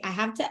like, okay, I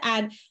have to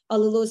add a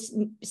little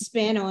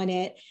spin on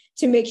it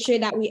to make sure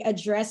that we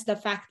address the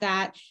fact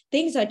that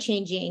things are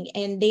changing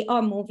and they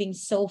are moving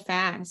so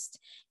fast.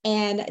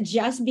 And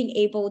just being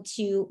able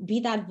to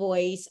be that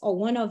voice, or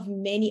one of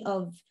many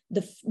of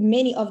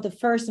the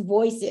first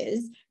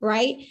voices,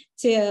 right,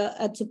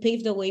 to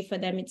pave the way for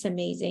them. It's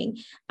amazing.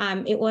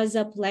 It was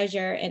a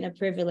pleasure and a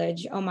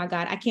privilege. Oh my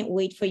God, I can't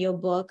wait for your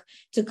book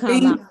to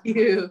come out. Thank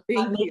you.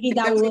 Maybe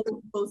that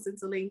will post it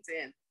to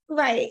LinkedIn.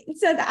 Right.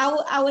 So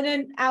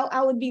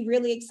I would be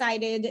really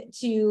excited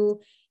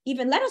to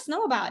even let us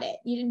know about it.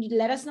 You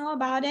let us know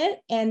about it,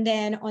 and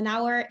then on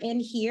our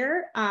end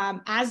here,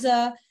 as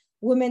a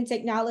Women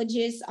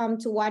Technologists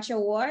to Watch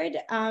Award,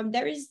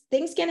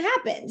 things can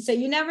happen. So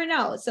you never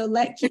know. So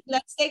let's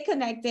stay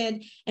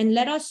connected and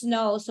let us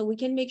know so we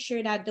can make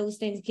sure that those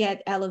things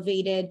get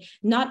elevated,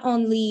 not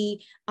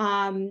only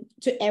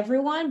to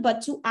everyone,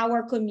 but to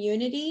our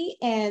community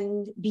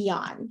and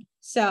beyond.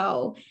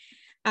 So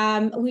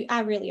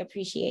I really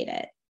appreciate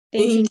it.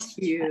 Thank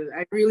you.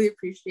 I really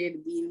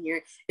appreciate being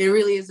here. It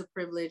really is a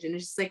privilege. And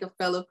it's just like a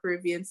fellow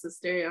Caribbean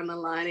sister on the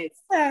line.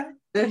 It's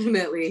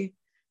definitely.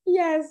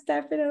 Yes,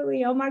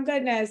 definitely. Oh my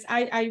goodness.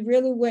 I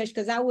really wish,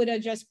 because I would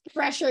have just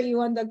pressured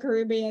you on the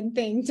Caribbean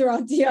thing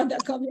throughout the other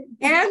community.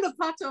 And the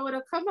Pato would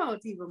have come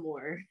out even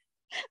more.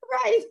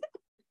 Right.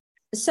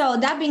 So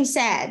that being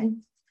said,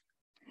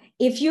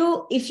 if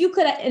you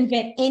could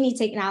invent any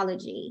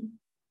technology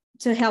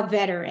to help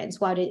veterans,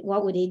 what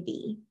would it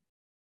be?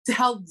 To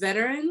help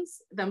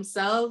veterans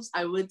themselves,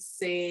 I would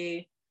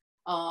say,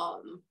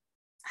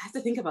 I have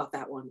to think about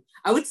that one.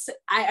 I would say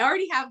I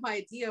already have my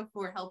idea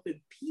for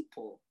helping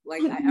people.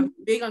 Like I'm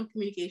big on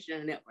communication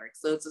and network.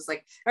 So it's just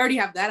like, I already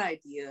have that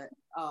idea,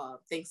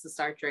 thanks to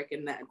Star Trek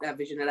and that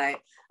vision that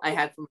I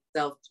had for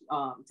myself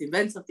to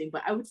invent something.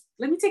 But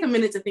let me take a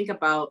minute to think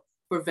about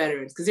for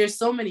veterans, because there's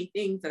so many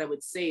things that I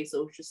would say.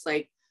 So it's just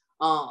like,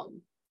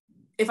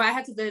 if I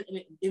had to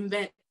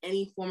invent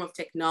any form of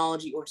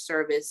technology or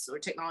service or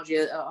technology,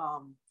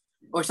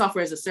 or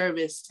software as a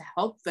service to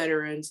help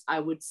veterans, I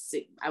would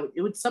say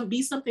it would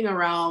be something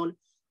around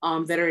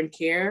veteran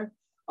care.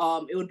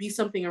 It would be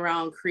something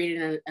around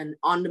creating an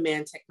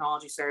on-demand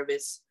technology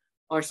service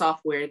or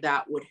software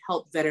that would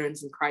help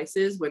veterans in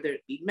crisis, whether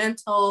it be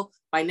mental,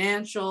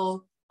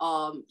 financial.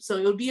 So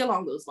it would be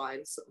along those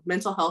lines: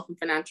 mental health and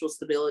financial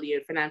stability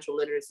and financial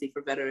literacy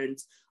for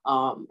veterans,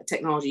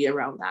 technology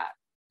around that.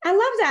 I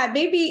love that.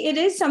 Maybe it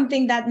is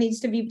something that needs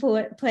to be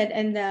put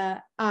in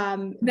the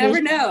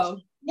never know.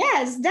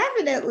 Yes,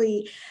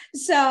 definitely.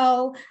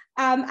 So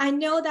I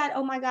know that,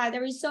 oh my God,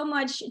 there is so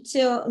much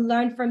to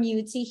learn from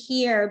you, to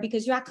hear,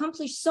 because you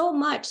accomplished so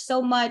much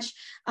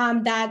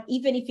that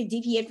even if you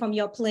deviate from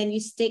your plan, you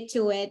stick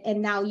to it.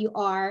 And now you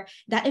are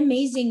that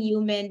amazing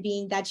human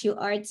being that you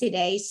are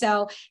today.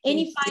 So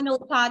any final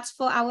thoughts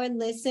for our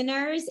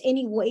listeners?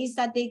 Any ways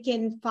that they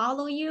can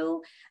follow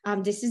you?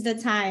 This is the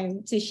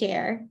time to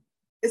share.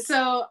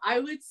 So I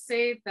would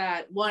say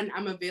that, one,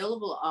 I'm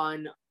available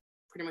on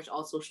pretty much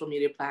all social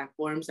media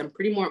platforms. I'm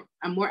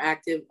more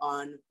active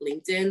on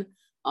LinkedIn.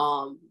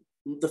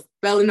 The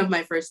spelling of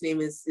my first name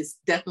is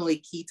definitely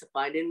key to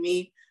finding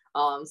me.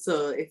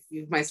 So if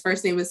my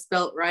first name is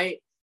spelled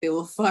right, they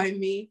will find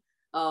me.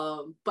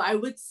 But I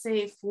would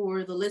say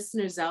for the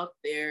listeners out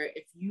there,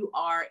 if you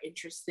are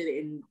interested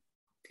in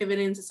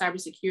pivoting to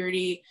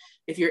cybersecurity,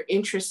 if you're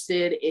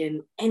interested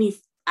in any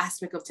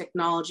aspect of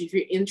technology, if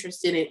you're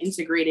interested in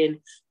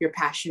integrating your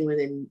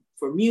passion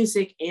for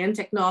music and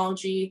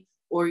technology,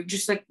 or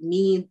just like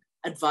need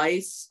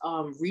advice,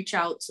 reach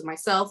out to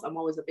myself. I'm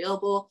always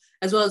available,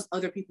 as well as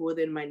other people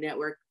within my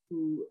network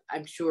who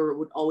I'm sure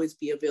would always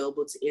be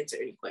available to answer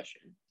any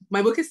question.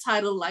 My book is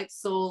titled Light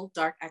Soul,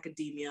 Dark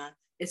Academia.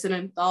 It's an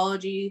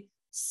anthology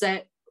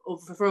set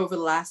for over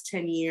the last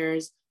 10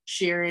 years,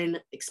 sharing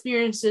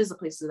experiences, the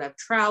places that I've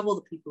traveled,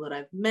 the people that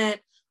I've met,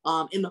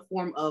 in the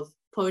form of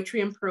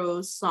poetry and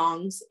prose,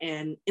 songs,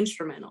 and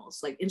instrumentals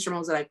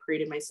that I've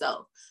created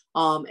myself.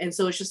 And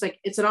so it's just like,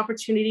 it's an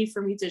opportunity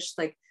for me to just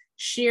like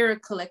share a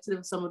collective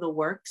of some of the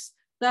works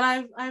that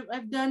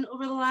I've done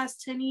over the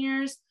last 10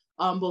 years,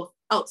 both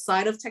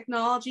outside of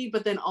technology,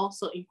 but then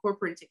also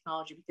incorporating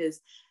technology. Because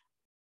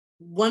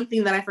one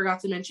thing that I forgot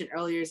to mention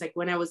earlier is like,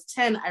 when I was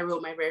 10, I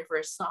wrote my very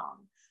first song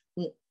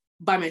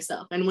by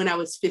myself. And when I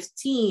was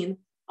 15,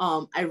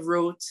 I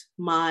wrote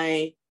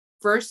my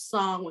first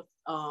song with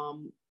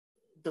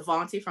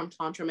Devonte from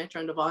Tantra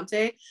Metro and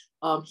Devonte.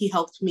 He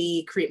helped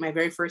me create my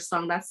very first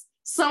song. That's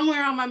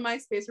somewhere on my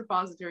MySpace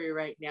repository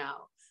right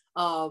now.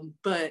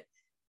 But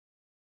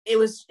it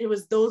was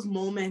those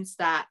moments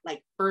that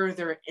like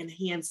further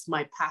enhanced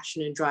my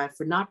passion and drive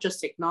for not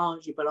just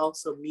technology, but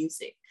also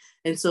music.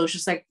 And so it's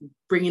just like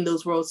bringing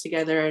those worlds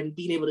together and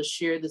being able to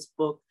share this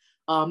book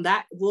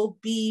that will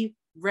be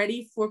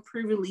ready for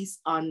pre-release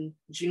on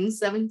June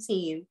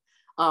 17th.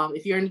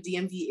 If you're in the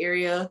DMV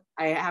area,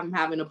 I am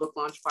having a book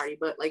launch party,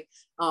 but like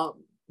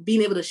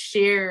being able to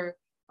share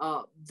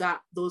the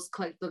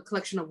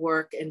collection of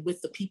work and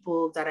with the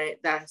people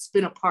that's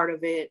been a part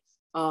of it,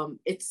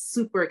 it's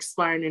super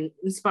inspiring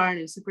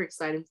and super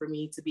exciting for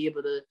me to be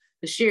able to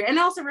share and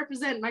also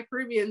represent my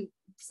Caribbean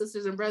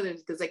sisters and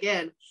brothers, because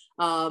again,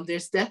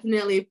 there's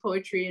definitely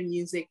poetry and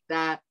music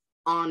that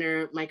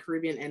honor my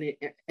Caribbean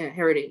and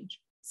heritage.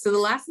 So the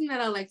last thing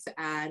that I like to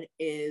add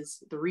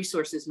is the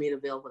resources made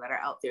available that are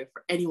out there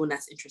for anyone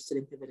that's interested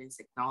in pivoting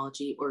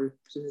technology or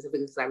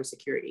specifically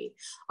cybersecurity.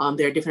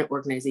 There are different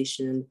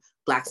organizations: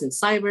 Blacks in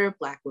Cyber,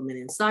 Black Women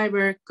in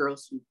Cyber,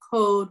 Girls Who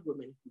Code,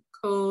 Women Who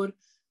Code,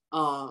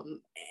 and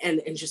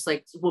just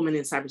like Women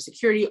in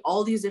Cybersecurity.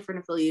 All these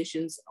different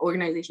organizations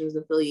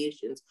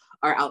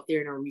are out there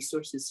and are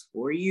resources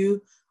for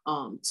you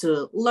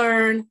to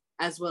learn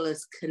as well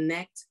as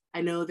connect. I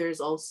know there's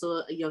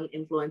also a young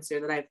influencer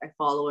that I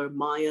follow, her,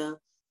 Maya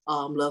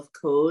Love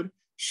Code.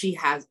 She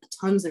has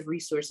tons of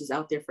resources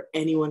out there for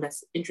anyone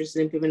that's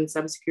interested in pivoting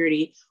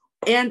cybersecurity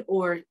and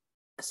or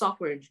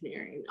software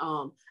engineering.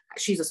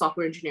 She's a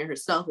software engineer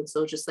herself, and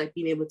so just like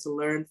being able to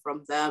learn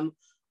from them.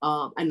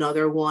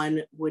 Another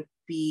one would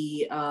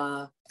be,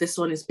 this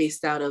one is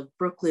based out of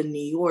Brooklyn, New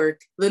York.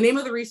 The name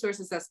of the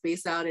resources that's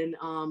based out in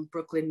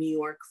Brooklyn, New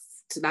York,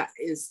 so that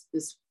is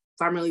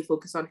primarily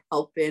focused on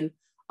helping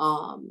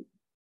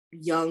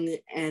young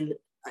and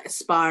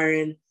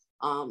aspiring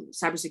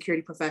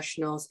cybersecurity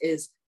professionals,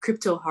 is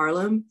Crypto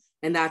Harlem,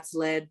 and that's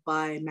led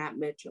by Matt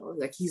Mitchell.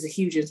 Like, he's a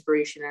huge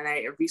inspiration, and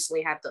I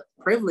recently had the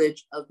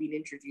privilege of being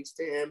introduced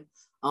to him.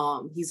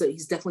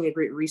 He's definitely a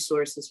great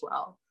resource as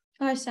well.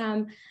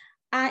 Awesome.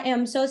 I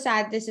am so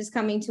sad this is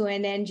coming to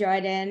an end,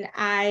 Jordan.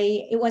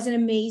 It was an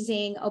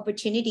amazing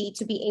opportunity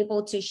to be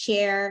able to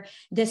share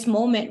this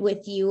moment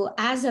with you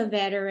as a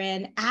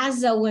veteran,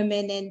 as a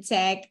woman in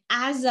tech,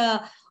 as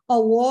a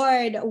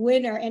award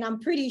winner, and I'm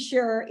pretty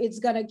sure it's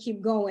gonna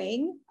keep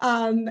going.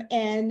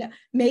 And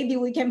maybe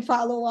we can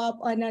follow up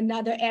on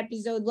another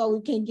episode where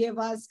we can give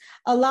us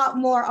a lot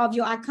more of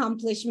your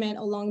accomplishment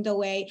along the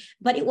way.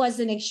 But it was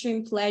an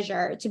extreme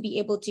pleasure to be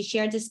able to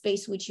share this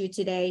space with you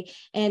today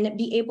and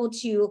be able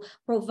to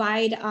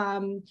provide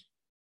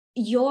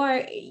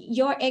your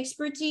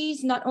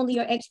expertise, not only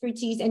your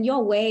expertise and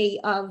your way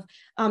of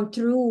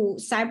through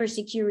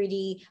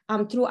cybersecurity,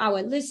 through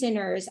our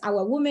listeners,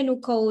 our Women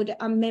Who Code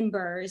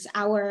members,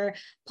 our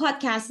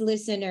podcast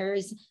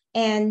listeners.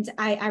 And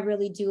I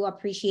really do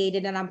appreciate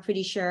it. And I'm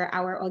pretty sure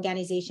our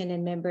organization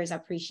and members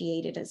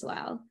appreciate it as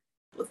well.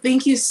 Well,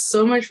 thank you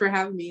so much for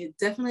having me. It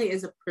definitely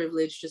is a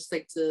privilege, just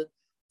like to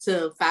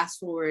fast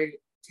forward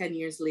 10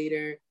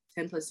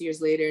 plus years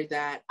later,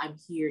 that I'm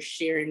here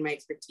sharing my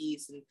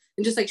expertise and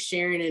just like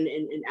sharing and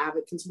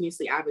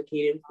continuously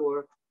advocating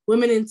for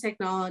women in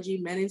technology,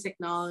 men in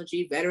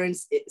technology,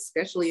 veterans,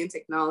 especially in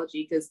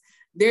technology, because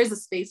there's a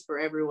space for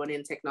everyone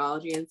in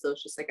technology. And so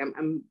it's just like,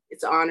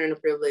 it's an honor and a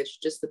privilege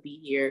just to be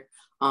here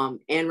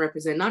and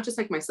represent not just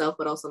like myself,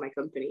 but also my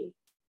company.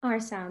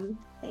 Awesome.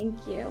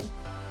 Thank you.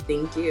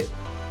 Thank you.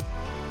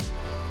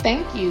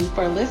 Thank you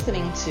for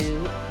listening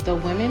to the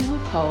Women Who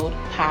Code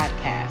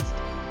podcast.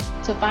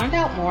 To find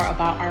out more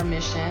about our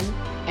mission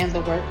and the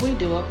work we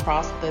do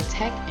across the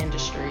tech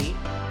industry,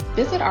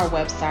 visit our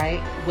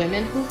website,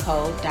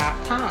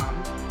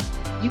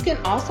 womenwhocode.com. You can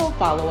also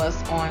follow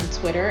us on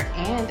Twitter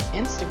and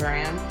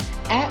Instagram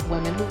at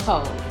Women Who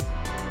Code.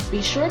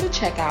 Be sure to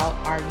check out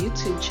our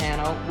YouTube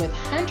channel with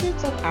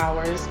hundreds of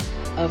hours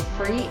of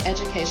free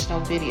educational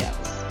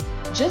videos.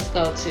 Just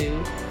go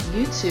to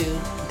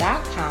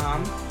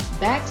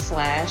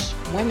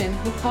youtube.com/Women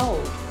Who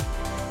Code.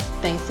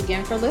 Thanks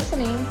again for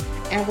listening.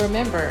 And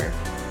remember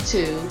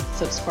to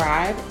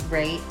subscribe,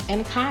 rate,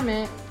 and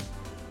comment.